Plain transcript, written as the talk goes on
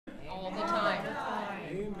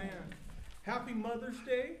Happy Mother's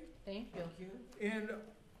Day. Thank you. Thank you. And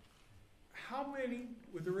how many,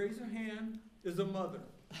 with a raise of hand, is a mother?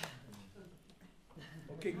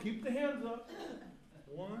 Okay, keep the hands up.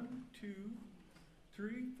 1, 2,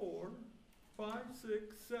 3, 4, 5,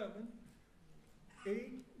 6, 7,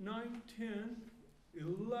 8, 9, 10,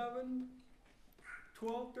 11,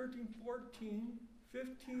 12, 13, 14,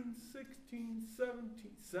 15, 16,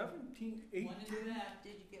 17, 18. One in the back,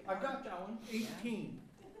 did you get I one? got that one. 18.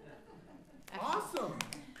 Actually, Awesome.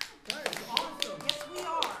 That is awesome. Yes, we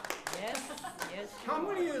are. Yes, yes. How you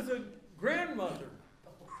many are. is a grandmother?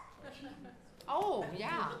 Oh,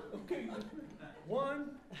 yeah. Okay.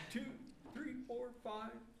 1, 2, 3, 4, 5,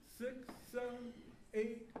 6, 7,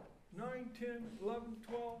 8, 9, 10, 11,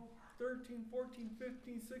 12, 13, 14,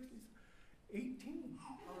 15, 16, 18.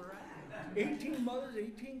 All right. 18 mothers,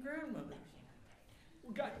 18 grandmothers.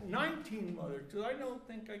 We got 19 mothers, because I don't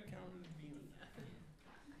think I counted Venus.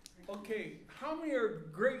 Okay, how many are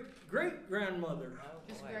great-grandmothers? Oh,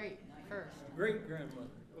 Just boy. great first. Great-grandmother,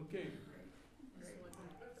 okay.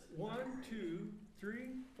 1, 2, 3,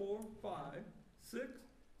 4, 5, 6,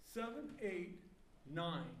 7, 8,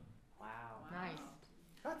 9. Wow. Nice.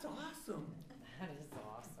 That's awesome. That is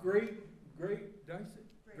awesome. Great, did I say?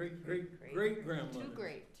 Great-grandmother. Too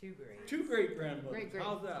great. Too great. 2 great-grandmothers. Great.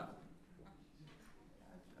 How's that?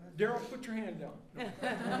 Daryl, put your hand down.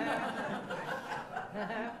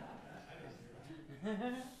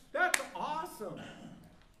 That's awesome.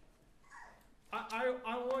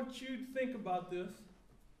 I want you to think about this.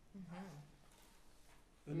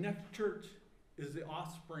 The next church is the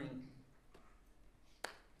offspring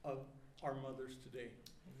of our mothers today.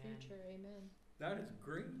 Amen. Future, amen. That is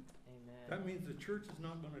great. Amen. That means the church is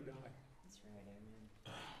not going to die. That's right.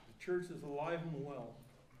 Amen. The church is alive and well.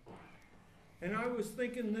 And I was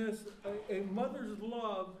thinking this, a mother's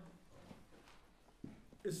love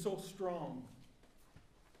is so strong.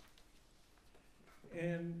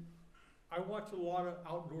 And I watch a lot of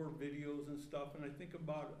outdoor videos and stuff, and I think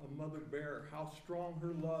about a mother bear, how strong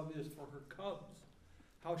her love is for her cubs,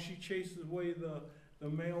 how she chases away the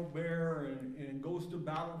male bear and goes to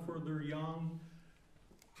battle for their young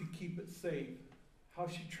to keep it safe, how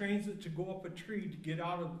she trains it to go up a tree to get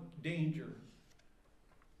out of danger.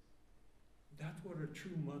 That's what a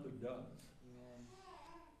true mother does. Amen.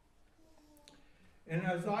 And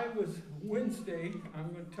as I was Wednesday,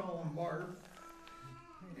 I'm going to tell on Barb,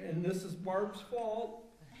 and this is Barb's fault.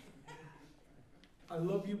 I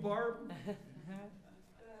love you, Barb.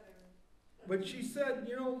 But she said,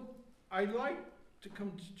 you know, I like to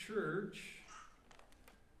come to church,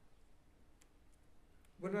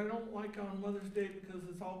 but I don't like on Mother's Day because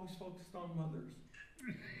it's always focused on mothers.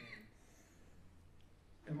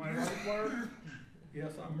 Am I right, Barb?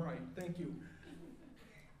 Yes, I'm right. Thank you.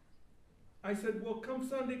 I said, well, come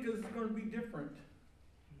Sunday because it's going to be different.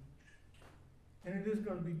 And it is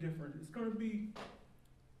going to be different. It's going to be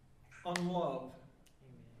on love.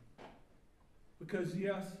 Amen. Because,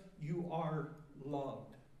 yes, you are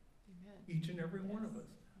loved. Amen. Each and every one of us.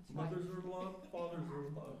 That's right. Mothers are loved, fathers are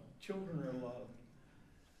loved, children are loved.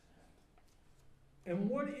 And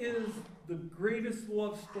what is the greatest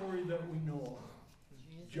love story that we know of?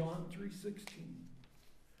 Jesus. John 3:16.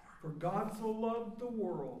 For God so loved the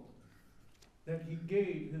world that he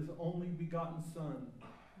gave his only begotten Son,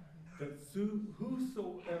 that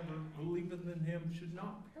whosoever believeth in him should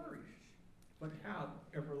not perish, but have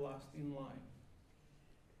everlasting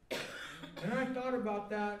life. And I thought about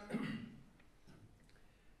that,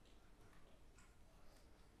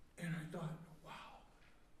 and I thought, wow,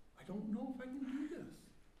 I don't know if I can do this.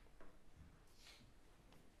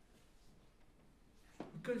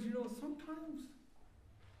 Because, you know, sometimes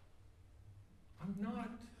I'm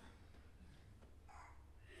not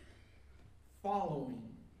following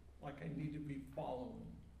like I need to be following.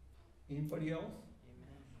 Anybody else?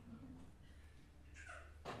 Amen.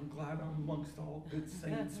 I'm glad I'm amongst all good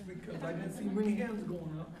saints because I didn't see many hands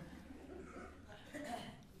going up.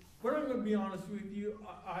 But I'm going to be honest with you.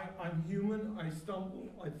 I'm human. I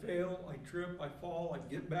stumble. I fail. I trip. I fall.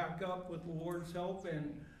 I get back up with the Lord's help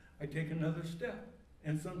and I take another step.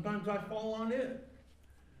 And sometimes I fall on it.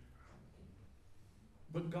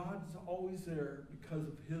 But God's always there because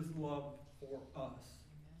of his love for us.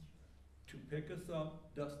 To pick us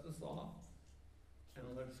up, dust us off,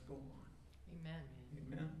 and let us go on. Amen.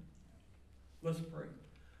 Amen. Let's pray.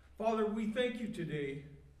 Father, we thank you today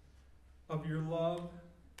of your love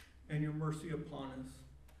and your mercy upon us.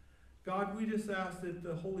 God, we just ask that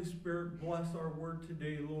the Holy Spirit bless our word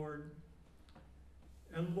today, Lord.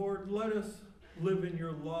 And Lord, let us live in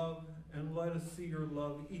your love and let us see your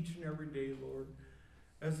love each and every day, Lord.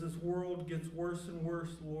 As this world gets worse and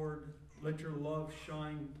worse, Lord, Let your love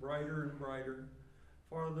shine brighter and brighter.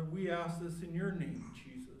 Father, we ask this in your name,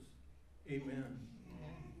 Jesus. Amen.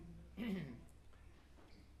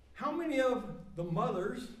 How many of the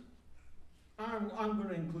mothers, I'm going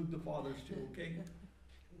to include the fathers too, okay,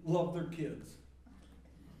 love their kids?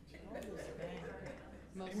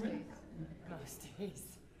 Most Amen. days. Most days.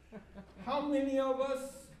 How many of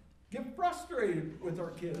us get frustrated with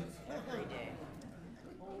our kids? Every day.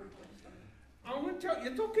 I'm going to tell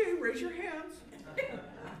you, it's okay, raise your hands.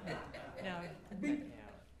 No. Be- Yeah.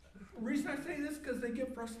 The reason I say this because they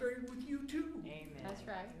get frustrated with you too. Amen. That's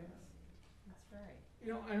right. That's right.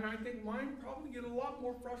 You know, and I think mine probably get a lot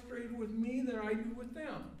more frustrated with me than I do with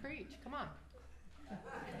them. Preach, come on.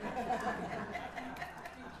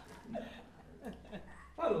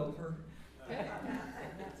 I love her. Good.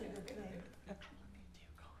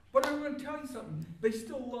 But I'm going to tell you something. They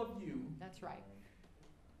still love you, That's right.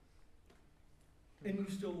 and you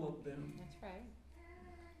still love them. That's right.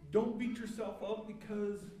 Don't beat yourself up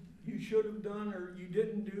because you should have done or you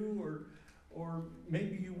didn't do or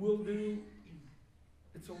maybe you will do.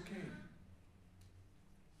 It's okay.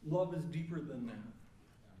 Love is deeper than that.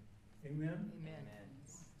 Amen? Amen. Amen.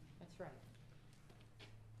 That's right.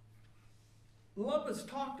 Love is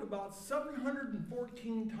talked about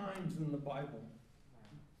 714 times in the Bible.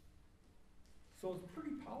 So it's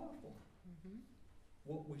pretty powerful Mm-hmm.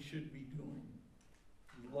 what we should be doing.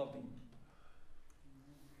 Loving.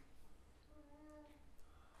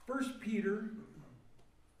 1 Peter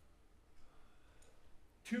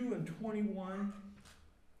 2:21.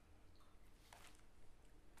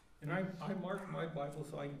 And I marked my Bible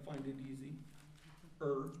so I can find it easy.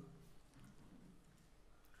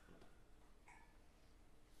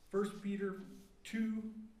 1 Peter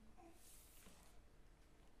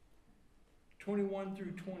 2:21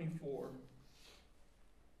 through 24.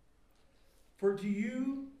 For to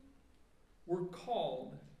you were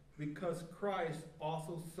called because Christ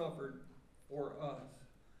also suffered for us,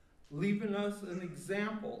 leaving us an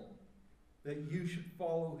example that you should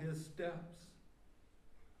follow his steps,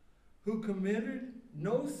 who committed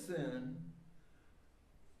no sin,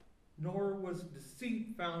 nor was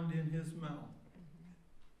deceit found in his mouth.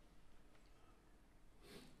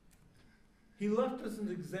 He left us an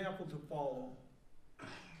example to follow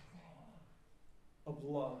of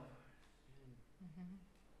love. Mm-hmm.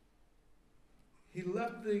 He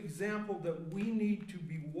left the example that we need to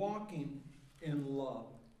be walking in love.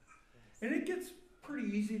 And it gets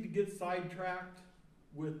pretty easy to get sidetracked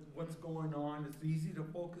with what's going on. It's easy to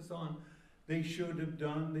focus on they should have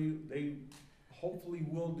done, they hopefully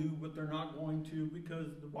will do, but they're not going to because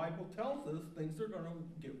the Bible tells us things are going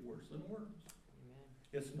to get worse and worse. Amen.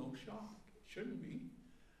 It's no shock. It shouldn't be.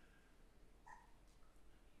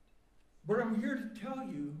 But I'm here to tell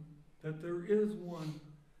you that there is one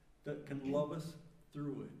that can love us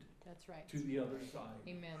through it That's right. to the other side.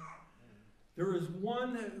 Amen. There is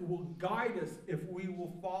one that will guide us if we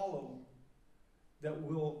will follow, that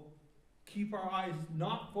will keep our eyes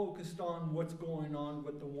not focused on what's going on,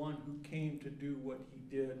 but the one who came to do what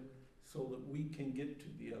he did so that we can get to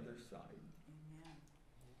the other side.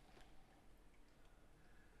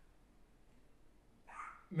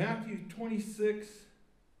 Matthew 26,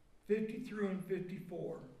 53 and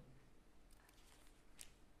 54.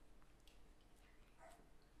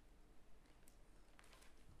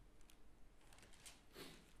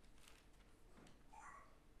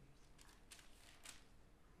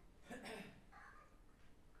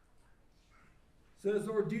 Says,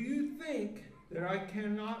 or do you think that I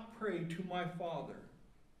cannot pray to my Father,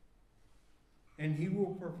 and he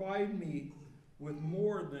will provide me with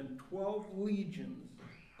more than 12 legions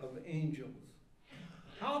of angels?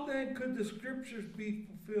 How then could the scriptures be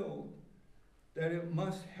fulfilled that it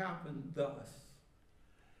must happen thus?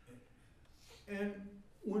 And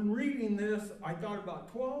when reading this, I thought about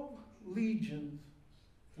 12 legions,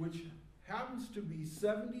 which happens to be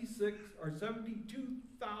 76 or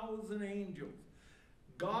 72,000 angels.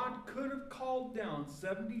 God could have called down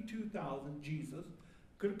 72,000, Jesus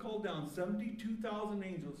could have called down 72,000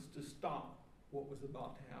 angels to stop what was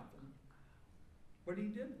about to happen. But he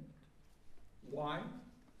didn't. Why?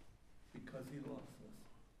 Because he loves us.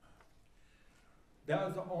 That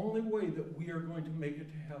is the only way that we are going to make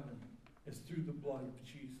it to heaven, is through the blood of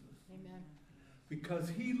Jesus. Amen. Because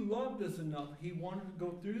he loved us enough, he wanted to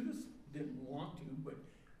go through this, didn't want to, but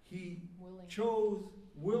he Willing. chose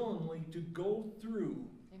willingly to go through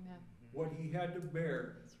Amen. what he had to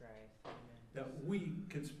bear That's right. Amen. that we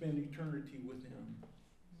could spend eternity with him.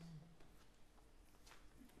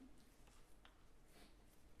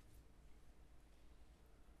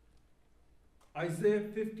 Isaiah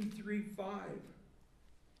 53:5.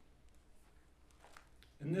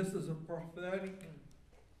 And this is a prophetic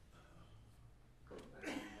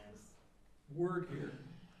word here.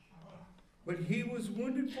 But he was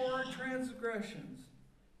wounded for our transgressions.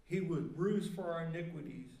 He was bruised for our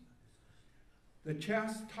iniquities. The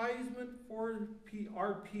chastisement for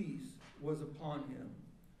our peace was upon him.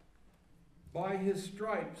 By his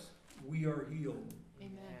stripes we are healed.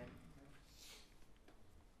 Amen.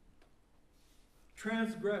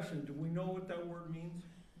 Transgression, do we know what that word means?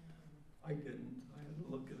 I didn't. I had to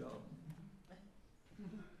look it up.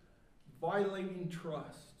 Violating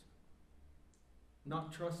trust.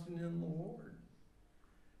 Not trusting in the Lord.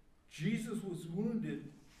 Jesus was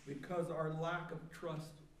wounded because our lack of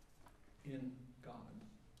trust in God.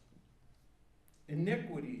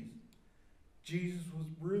 Iniquities. Jesus was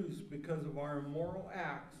bruised because of our immoral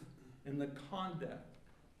acts and the conduct,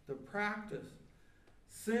 the practice.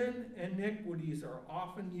 Sin and iniquities are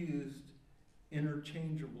often used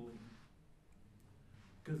interchangeably.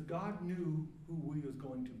 Because God knew who we was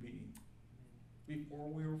going to be before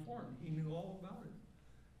we were formed. He knew all about it.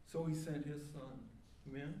 So he sent his son.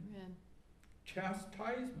 Amen? Amen.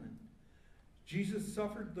 Chastisement. Jesus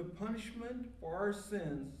suffered the punishment for our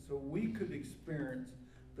sins so we could experience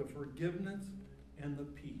the forgiveness and the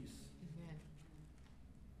peace. Amen.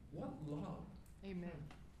 What love. Amen.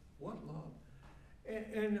 What love.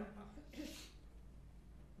 And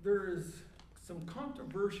there is some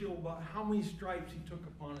controversial about how many stripes he took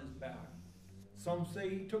upon his back. Some say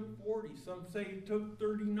he took 40. Some say he took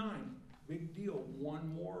 39. Big deal.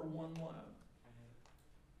 One more, one less.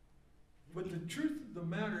 But the truth of the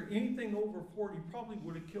matter, anything over 40 probably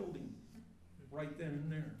would have killed him right then and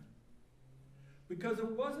there. Because it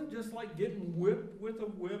wasn't just like getting whipped with a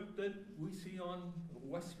whip that we see on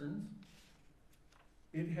westerns.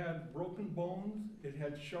 It had broken bones, it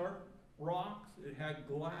had sharp rocks, it had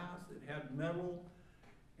glass, it had metal.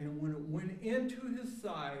 And when it went into his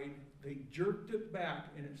side, they jerked it back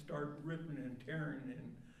and it started ripping and tearing.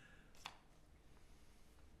 And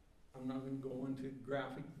I'm not going to go into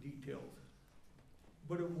graphic details.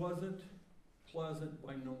 But it wasn't pleasant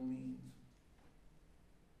by no means.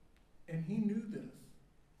 And he knew this.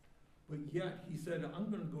 But yet he said, I'm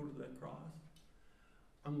going to go to that cross.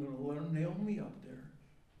 I'm going to let him nail me up there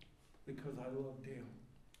because I love Dale.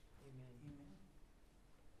 Amen.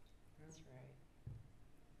 That's right.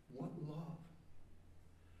 What love.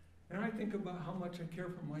 And I think about how much I care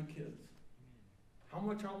for my kids. How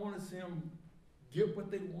much I want to see them get what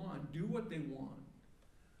they want, do what they want.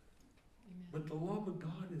 Amen. But the love of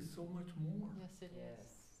God is so much more. Yes, it is.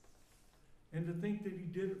 And to think that he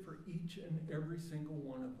did it for each and every single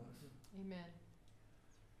one of us. Amen.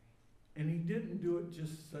 And he didn't do it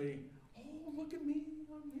just to say, oh, look at me,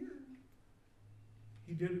 I'm here.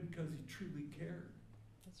 He did it because he truly cared.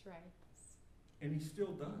 That's right. And he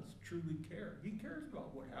still does truly care. He cares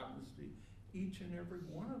about what happens to each and every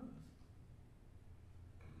one of us.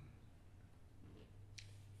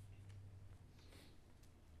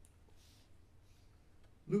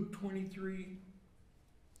 Luke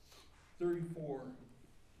 23:34.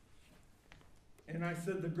 And I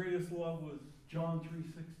said the greatest love was John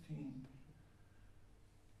 3:16.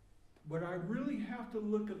 But I really have to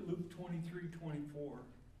look at Luke 23:24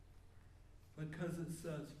 because it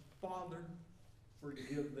says, Father,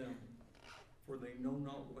 forgive them, for they know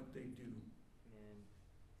not what they do. Amen.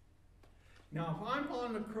 Now, if I'm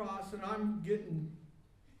on the cross and I'm getting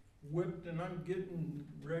whipped and I'm getting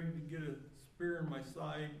ready to get a spear in my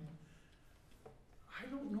side, I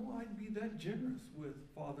don't know I'd be that generous with,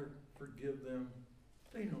 Father, forgive them.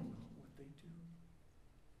 They know not what they do.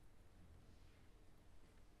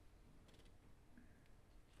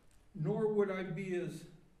 Nor would I be as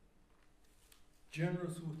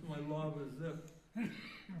generous with my love as if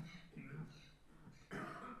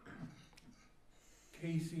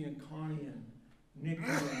Casey and Connie and Nikki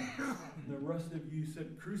and the rest of you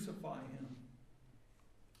said, crucify him.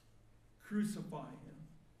 Crucify him.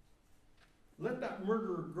 Let that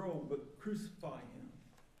murderer grow, but crucify him.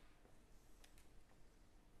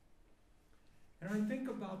 And I think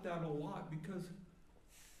about that a lot because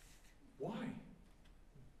why?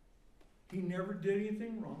 He never did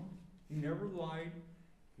anything wrong. He never lied.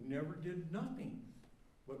 He never did nothing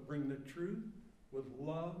but bring the truth with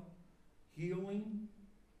love, healing,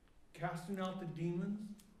 casting out the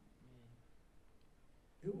demons.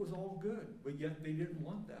 It was all good, but yet they didn't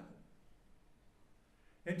want that.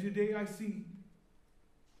 And today I see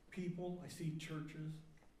people, I see churches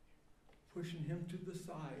pushing him to the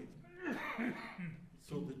side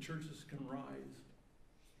so the churches can rise.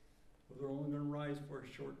 But they're only going to rise for a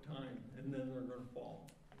short time, and then they're going to fall.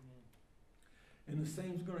 Amen. And the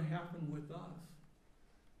same's going to happen with us.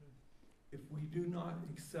 if we do not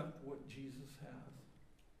accept what Jesus has.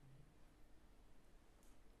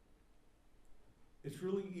 It's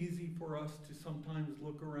really easy for us to sometimes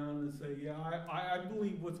look around and say, yeah, I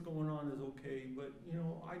believe what's going on is okay, but you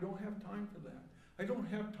know, I don't have time for that. I don't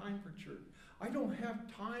have time for church. I don't have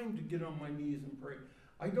time to get on my knees and pray.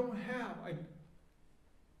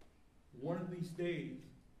 One of these days,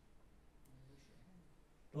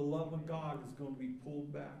 the love of God is going to be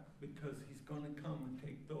pulled back because he's going to come and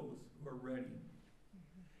take those who are ready.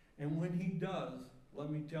 And when he does,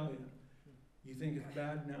 let me tell you, you think it's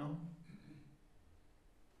bad now?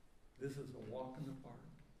 This is a walk in the park.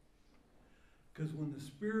 Because when the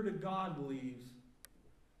Spirit of God leaves,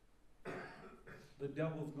 the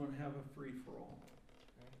devil's going to have a free-for-all.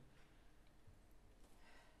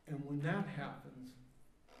 And when that happens,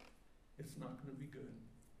 it's not going to be good.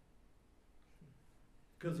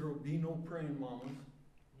 Because there will be no praying mamas. No.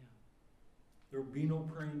 There will be no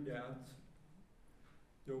praying dads.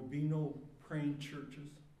 There will be no praying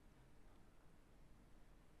churches.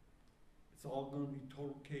 It's all going to be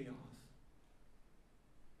total chaos.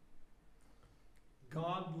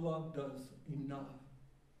 God loved us enough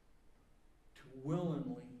to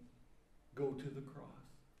willingly go to the cross.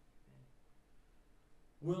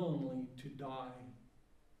 Willingly to die.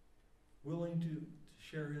 Willing to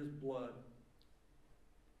share his blood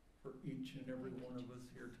for each and every one of us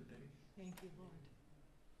here today. Thank you, Lord.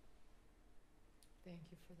 Thank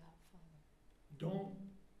you for that, Father. Don't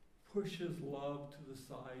push his love to the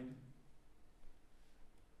side.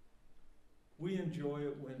 We enjoy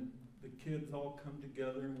it when the kids all come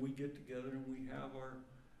together and we get together and we have our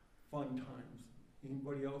fun times.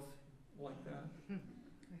 Anybody else like that?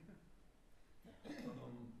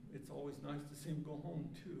 It's always nice to see them go home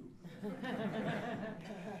too.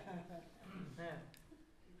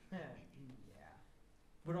 Yeah.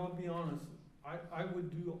 But I'll be honest, I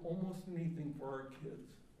would do almost anything for our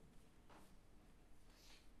kids.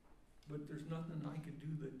 But there's nothing I could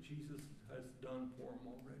do that Jesus has done for them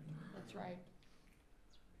already. That's right.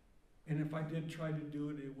 And if I did try to do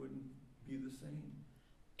it, it wouldn't be the same.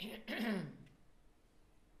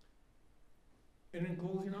 And in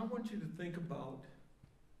closing, I want you to think about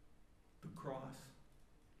the cross.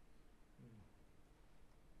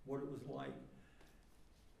 What it was like.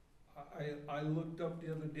 I looked up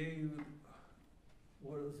the other day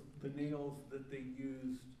what was the nails that they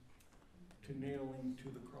used to nail him to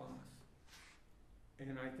the cross.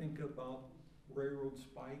 And I think about railroad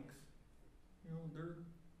spikes. You know, they're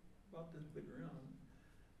about this big around.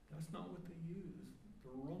 That's not what they used. The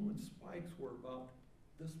Roman spikes were about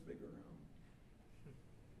this big around.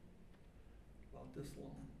 About this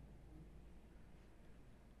long.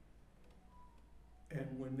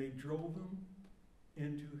 And when they drove him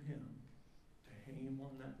into him to hang him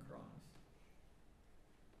on that cross,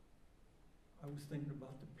 I was thinking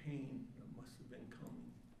about the pain that must have been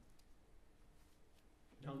coming.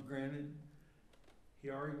 Now granted, he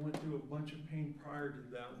already went through a bunch of pain prior to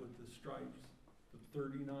that with the stripes, the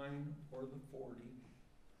 39 or the 40.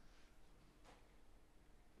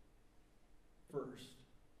 First.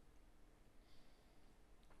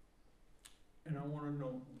 And I want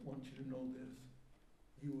you to know this.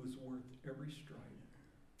 He was worth every stripe.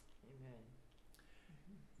 Amen.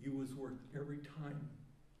 He was worth every time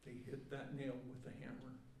they hit that nail with the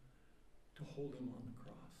hammer to hold him on the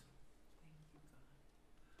cross.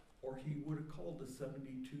 Or he would have called the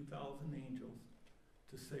 72,000 angels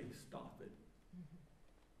to say, stop it.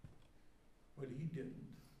 But he didn't.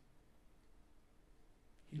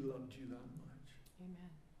 He loved you that much.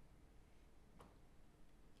 Amen.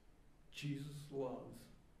 Jesus loves.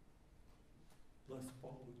 Let's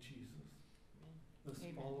follow Jesus. Amen. Let's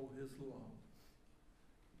Amen. follow his love.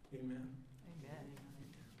 Amen. Amen.